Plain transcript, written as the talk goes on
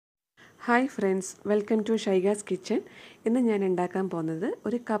Hi friends, welcome to SHYGA's kitchen. ഇന്ന് ഞാൻ ഉണ്ടാക്കാൻ പോകുന്നത്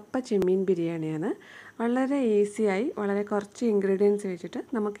ഒരു കപ്പ ചെമ്മീൻ ബിരിയാണിയാണ്. വളരെ ഈസിയായി വളരെ കുറച്ച് ഇൻഗ്രീഡിയൻസ് വെച്ചിട്ട്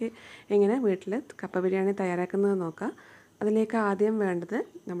നമുക്ക് എങ്ങനെ വീട്ടിൽ കപ്പ ബിരിയാണി തയ്യാറാക്കുന്നത് നോക്കാം. അതിലേക്ക് ആദ്യം വേണ്ടത്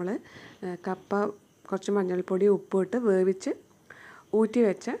നമ്മൾ കപ്പ കുറച്ച് മഞ്ഞൾപ്പൊടി ഉപ്പ് ഇട്ട് വേവിച്ച് ഊറ്റി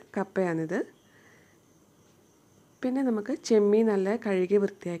വെച്ച കപ്പയാണിത്. പിന്നെ നമുക്ക് ചെമ്മീൻ നല്ല കഴുകി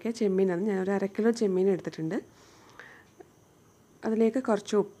വൃത്തിയാക്കിയ ചെമ്മീനാണ്. ഞാൻ ഒരു 1/2 കിലോ ചെമ്മീൻ എടുത്തിട്ടുണ്ട്. അതിലേക്ക്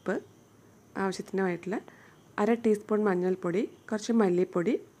കുറച്ച് ഉപ്പ് ആവശ്യത്തിനായിട്ടുള്ള 1/2 ടീസ്പൂൺ മഞ്ഞൾപ്പൊടി, കുറച്ച്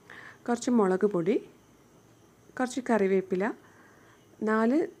മല്ലിപ്പൊടി, കുറച്ച് മുളക് പൊടി, കുറച്ച് കറിവേപ്പില,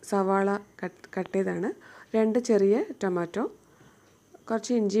 4 സവാള കട്ട് ചെയ്താണ്, 2 ചെറിയ ടൊമാറ്റോ,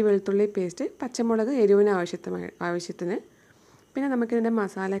 കുറച്ച് ഇഞ്ചി വെളുത്തുള്ളി പേസ്റ്റ്, പച്ചമുളക് എരിവിന് ആവശ്യത്തിന്. പിന്നെ നമുക്കിതിൻ്റെ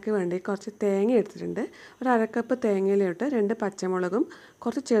മസാലയ്ക്ക് വേണ്ടി കുറച്ച് തേങ്ങ എടുത്തിട്ടുണ്ട്. ഒരു 1/2 കപ്പ് തേങ്ങയിലിട്ട് 2 പച്ചമുളകും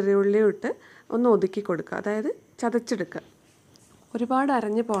കുറച്ച് ചെറിയുള്ളിയും ഇട്ട് ഒന്ന് ഒതുക്കി കൊടുക്കുക, അതായത് ചതച്ചെടുക്കുക. ഒരുപാട്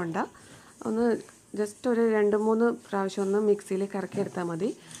അരഞ്ഞു പോകണ്ട, ഒന്ന് ജസ്റ്റ് ഒരു 2-3 പ്രാവശ്യം ഒന്ന് മിക്സിയിൽ കറക്കിയെടുത്താൽ മതി.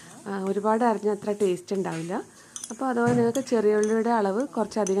 ഒരുപാട് അരഞ്ഞ അത്ര ടേസ്റ്റ് ഉണ്ടാവില്ല. അപ്പോൾ അതുപോലെ നിങ്ങൾക്ക് ചെറിയുള്ളിയുടെ അളവ്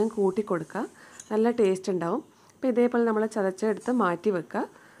കുറച്ചധികം കൂട്ടി കൊടുക്കുക, നല്ല ടേസ്റ്റ് ഉണ്ടാവും. അപ്പോൾ ഇതേപോലെ നമ്മൾ ചതച്ചെടുത്ത് മാറ്റി വെക്കുക.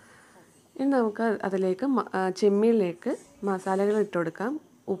 ഇനി നമുക്ക് അതിലേക്ക് ചെമ്മീനിലേക്ക് മസാലകൾ ഇട്ട് കൊടുക്കാം.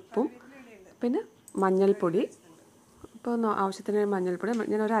 ഉപ്പും പിന്നെ മഞ്ഞൾപ്പൊടി. ഇപ്പോൾ ആവശ്യത്തിന് മഞ്ഞൾപ്പൊടി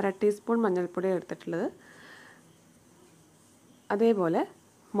ഞാൻ ഒരു 1/2 ടീസ്പൂൺ മഞ്ഞൾപ്പൊടി എടുത്തിട്ടുള്ളത്. അതേപോലെ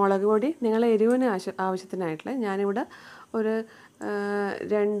മുളക് പൊടി നിങ്ങൾ എരിവിന് ആവശ്യത്തിനായിട്ടുള്ള ഞാനിവിടെ ഒരു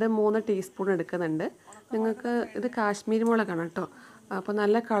 2-3 ടീസ്പൂൺ എടുക്കുന്നുണ്ട്. നിങ്ങൾക്ക് ഇത് കാശ്മീരി മുളകാണ് കേട്ടോ, അപ്പോൾ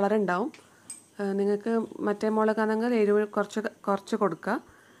നല്ല കളറുണ്ടാവും. നിങ്ങൾക്ക് മറ്റേ മുളകാണെങ്കിൽ എരിവ് കുറച്ച് കൊടുക്കുക.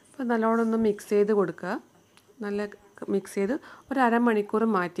 അപ്പോൾ നല്ലോണം ഒന്ന് മിക്സ് ചെയ്ത് കൊടുക്കുക. നല്ല മിക്സ് ചെയ്ത് ഒരു അരമണിക്കൂർ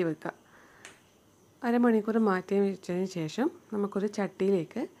മാറ്റി വെക്കുക. അരമണിക്കൂർ മാറ്റി വെച്ചതിന് ശേഷം നമുക്കൊരു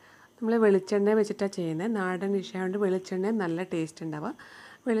ചട്ടിയിലേക്ക് നമ്മൾ വെളിച്ചെണ്ണ വെച്ചിട്ടാണ് ചെയ്യുന്നത്. നാടൻ ഡിഷായതുകൊണ്ട് വെളിച്ചെണ്ണ നല്ല ടേസ്റ്റ് ഉണ്ടാവുക.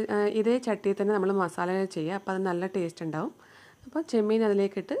 ഇതേ ചട്ടിയിൽ തന്നെ നമ്മൾ മസാലകൾ ചെയ്യുക, അപ്പോൾ അത് നല്ല ടേസ്റ്റ് ഉണ്ടാവും. അപ്പോൾ ചെമ്മീൻ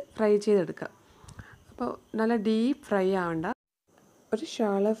അതിലേക്കിട്ട് ഫ്രൈ ചെയ്തെടുക്കുക. അപ്പോൾ നല്ല ഡീപ്പ് ഫ്രൈ ആവണ്ട, ഒരു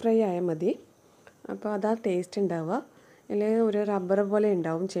ഷാലോ ഫ്രൈ ആയാൽ മതി. അപ്പോൾ അതാ ടേസ്റ്റ് ഉണ്ടാവുക. അല്ലെങ്കിൽ ഒരു റബ്ബർ പോലെ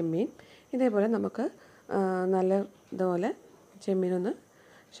ഉണ്ടാവും ചെമ്മീൻ. ഇതേപോലെ നമുക്ക് നല്ല ഇതുപോലെ ചെമ്മീനൊന്ന്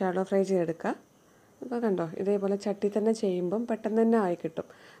ഷാലോ ഫ്രൈ ചെയ്തെടുക്കുക. അപ്പോൾ കണ്ടോ, ഇതേപോലെ ചട്ടി തന്നെ ചെയ്യുമ്പം പെട്ടെന്ന് തന്നെ ആയി കിട്ടും,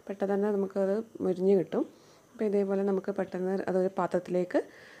 പെട്ടെന്ന് തന്നെ നമുക്കത് മുരിഞ്ഞ് കിട്ടും. അപ്പോൾ ഇതേപോലെ നമുക്ക് പെട്ടെന്ന് അതൊരു പാത്രത്തിലേക്ക്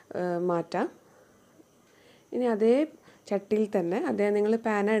മാറ്റാം. ഇനി അതേ ചട്ടിയിൽ തന്നെ നിങ്ങൾ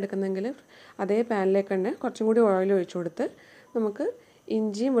പാനാണ് എടുക്കുന്നെങ്കിൽ അതേ പാനിലേക്ക് തന്നെ കുറച്ചും കൂടി ഓയിൽ ഒഴിച്ചു കൊടുത്ത് നമുക്ക്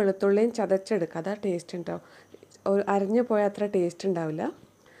ഇഞ്ചിയും വെളുത്തുള്ളിയും ചതച്ചെടുക്കുക. അതാ ടേസ്റ്റ് ഉണ്ടാവും. അരഞ്ഞു പോയാൽ അത്ര ടേസ്റ്റ് ഉണ്ടാവില്ല.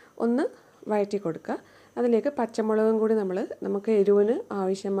 ഒന്ന് വഴറ്റി കൊടുക്കുക. അതിലേക്ക് പച്ചമുളകും കൂടി നമുക്ക് എരിവിന്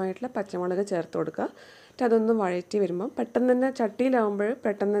ആവശ്യമായിട്ടുള്ള പച്ചമുളക് ചേർത്ത് കൊടുക്കുക. എന്നിട്ട് അതൊന്ന് വഴറ്റി വരുമ്പം പെട്ടെന്ന് തന്നെ ചട്ടിയിലാവുമ്പോൾ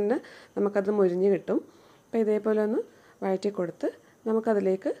പെട്ടെന്ന് തന്നെ നമുക്കത് മുരിഞ്ഞ് കിട്ടും. അപ്പോൾ ഇതേപോലെ ഒന്ന് വഴറ്റി കൊടുത്ത്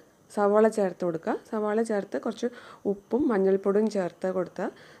നമുക്കതിലേക്ക് സവാള ചേർത്ത് കൊടുക്കുക. സവാള ചേർത്ത് കുറച്ച് ഉപ്പും മഞ്ഞൾപ്പൊടിയും ചേർത്ത് കൊടുത്താൽ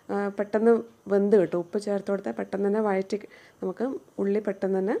പെട്ടെന്ന് വെന്ത് കിട്ടും. ഉപ്പ് ചേർത്ത് കൊടുത്താൽ പെട്ടെന്ന് തന്നെ വഴറ്റി നമുക്ക് ഉള്ളി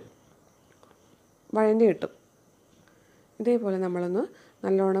പെട്ടെന്ന് തന്നെ വഴണ്ടി കിട്ടും. ഇതേപോലെ നമ്മളൊന്ന്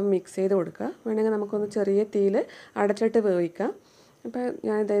നല്ലോണം മിക്സ് ചെയ്ത് കൊടുക്കുക. വേണമെങ്കിൽ നമുക്കൊന്ന് ചെറിയ തീയിൽ അടച്ചിട്ട് വേവിക്കാം. അപ്പോൾ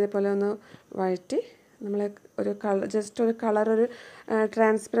ഞാൻ ഇതേപോലെ ഒന്ന് വഴറ്റി നമ്മൾ ഒരു ജസ്റ്റ് ഒരു ഒരു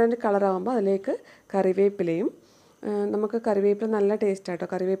ട്രാൻസ്പെറൻറ്റ് കളറാകുമ്പോൾ അതിലേക്ക് കറിവേപ്പിലയും, നമുക്ക് കറിവേപ്പില നല്ല ടേസ്റ്റാണ്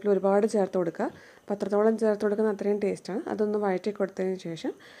കേട്ടോ. കറിവേപ്പില ഒരുപാട് ചേർത്ത് കൊടുക്കുക. അപ്പോൾ അത്രത്തോളം ചേർത്ത് കൊടുക്കുന്ന അത്രയും ടേസ്റ്റാണ്. അതൊന്ന് വഴറ്റി കൊടുത്തതിന്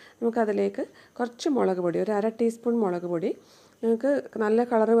ശേഷം നമുക്കതിലേക്ക് കുറച്ച് മുളക് പൊടി, ഒരു 1/2 ടീസ്പൂൺ മുളക് പൊടി, നിങ്ങൾക്ക് നല്ല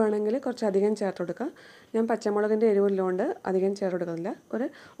കളർ വേണമെങ്കിൽ കുറച്ച് അധികം ചേർത്ത് കൊടുക്കുക. ഞാൻ പച്ചമുളകിൻ്റെ എരിവുള്ളതുകൊണ്ട് അധികം ചേർത്ത് കൊടുക്കുന്നില്ല. ഒരു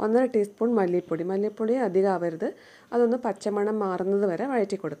 1/2 ടീസ്പൂൺ മല്ലിപ്പൊടി അധികം ആവരുത്. അതൊന്ന് പച്ചമണം മാറുന്നത് വരെ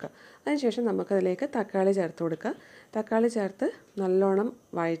വഴറ്റി കൊടുക്കുക. അതിനുശേഷം നമുക്കതിലേക്ക് തക്കാളി ചേർത്ത് കൊടുക്കുക. തക്കാളി ചേർത്ത് നല്ലോണം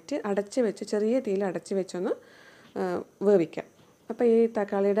വഴറ്റി ചെറിയ തീയിൽ അടച്ച് വെച്ചൊന്ന് വേവിക്കാം. അപ്പോൾ ഈ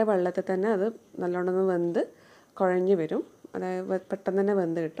തക്കാളിയുടെ വെള്ളത്തിൽ തന്നെ അത് നല്ലോണം ഒന്ന് വെന്ത് കുഴഞ്ഞ് വരും, അതായത് പെട്ടെന്ന് തന്നെ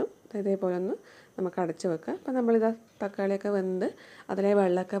വെന്ത് കിട്ടും. ഇതേപോലെ ഒന്ന് നമുക്ക് അടച്ച് വെക്കാം. അപ്പോൾ നമ്മളിതാ തക്കാളിയൊക്കെ വെന്ത് അതിലെ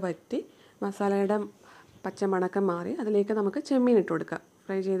വെള്ളമൊക്കെ വറ്റി മസാലയുടെ പച്ചമണക്കം മാറി അതിലേക്ക് നമുക്ക് ചെമ്മീൻ ഇട്ട് കൊടുക്കാം.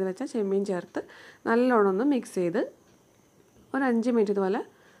 ഫ്രൈ ചെയ്ത് വെച്ച ചെമ്മീൻ ചേർത്ത് നല്ലോണം ഒന്ന് മിക്സ് ചെയ്ത് ഒരു 5 മിനിറ്റ് ഇതുപോലെ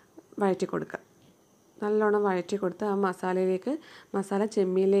വഴറ്റി കൊടുക്കുക. നല്ലോണം വഴറ്റി കൊടുത്ത് ആ മസാല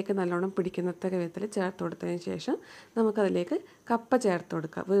ചെമ്മീനിലേക്ക് നല്ലോണം പിടിക്കുന്നത്ര വിധത്തിൽ ചേർത്ത് കൊടുത്തതിന് ശേഷം നമുക്കതിലേക്ക് കപ്പ ചേർത്ത്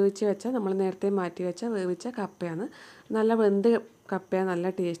കൊടുക്കുക. വേവിച്ച് വെച്ച നമ്മൾ നേരത്തെ മാറ്റി വെച്ച വേവിച്ച കപ്പയാണ്. നല്ല വെന്ത് കപ്പയാണ് നല്ല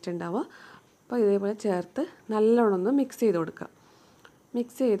ടേസ്റ്റ് ഉണ്ടാവുക. അപ്പോൾ ഇതേപോലെ ചേർത്ത് നല്ലോണം ഒന്ന് മിക്സ് ചെയ്ത് കൊടുക്കുക.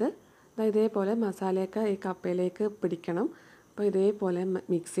 മിക്സ് ചെയ്ത് ഇതേപോലെ മസാലയൊക്കെ ഈ കപ്പയിലേക്ക് പിടിക്കണം. അപ്പോൾ ഇതേപോലെ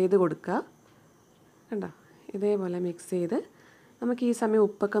മിക്സ് ചെയ്ത് കൊടുക്കുക. കണ്ടോ, ഇതേപോലെ മിക്സ് ചെയ്ത് നമുക്ക് ഈ സമയം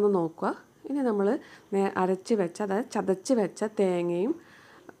ഉപ്പൊക്കെ ഒന്ന് നോക്കുക. ഇനി നമ്മൾ അരച്ച് വെച്ച, അതായത് ചതച്ച് വെച്ച തേങ്ങയും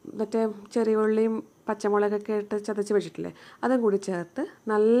മറ്റേ ചെറിയ ഉള്ളിയും പച്ചമുളകൊക്കെ ഇട്ട് ചതച്ച് വെച്ചിട്ടില്ലേ, അതും കൂടി ചേർത്ത്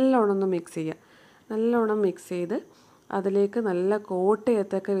നല്ലോണം ഒന്ന് മിക്സ് ചെയ്യുക. നല്ലോണം മിക്സ് ചെയ്ത് അതിലേക്ക് നല്ല കോട്ട്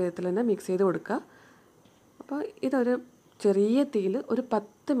ചെയ്യത്തക്ക വിധത്തിൽ തന്നെ മിക്സ് ചെയ്ത് കൊടുക്കുക. അപ്പോൾ ഇതൊരു ചെറിയ തീയിൽ ഒരു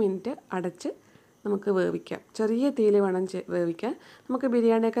 10 മിനിറ്റ് അടച്ച് നമുക്ക് വേവിക്കാം. ചെറിയ തീയിൽ വേണം വേവിക്കാൻ. നമുക്ക്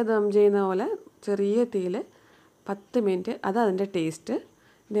ബിരിയാണിയൊക്കെ ദം ചെയ്യുന്ന പോലെ ചെറിയ തീയിൽ 10 മിനിറ്റ്, അത് അതിൻ്റെ ടേസ്റ്റ്.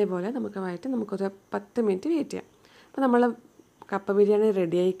 ഇതേപോലെ നമുക്കൊരു 10 മിനിറ്റ് വെയിറ്റ് ചെയ്യാം. അപ്പോൾ നമ്മൾ കപ്പ ബിരിയാണി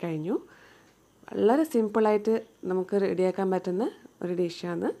റെഡിയായി കഴിഞ്ഞു. വളരെ സിമ്പിളായിട്ട് നമുക്ക് റെഡിയാക്കാൻ പറ്റുന്ന ഒരു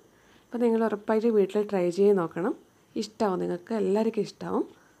ഡിഷാണ്. അപ്പോൾ നിങ്ങൾ ഉറപ്പായിട്ട് വീട്ടിൽ ട്രൈ ചെയ്ത് നോക്കണം. ഇഷ്ടമാവും, നിങ്ങൾക്ക് എല്ലാവർക്കും ഇഷ്ടമാവും.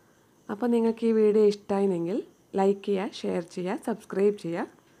 അപ്പോൾ നിങ്ങൾക്ക് ഈ വീഡിയോ ഇഷ്ടമായെങ്കിൽ ലൈക്ക് ചെയ്യുക, ഷെയർ ചെയ്യുക, സബ്സ്ക്രൈബ് ചെയ്യുക,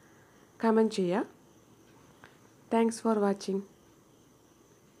 കമൻറ്റ് ചെയ്യുക. Thanks for watching.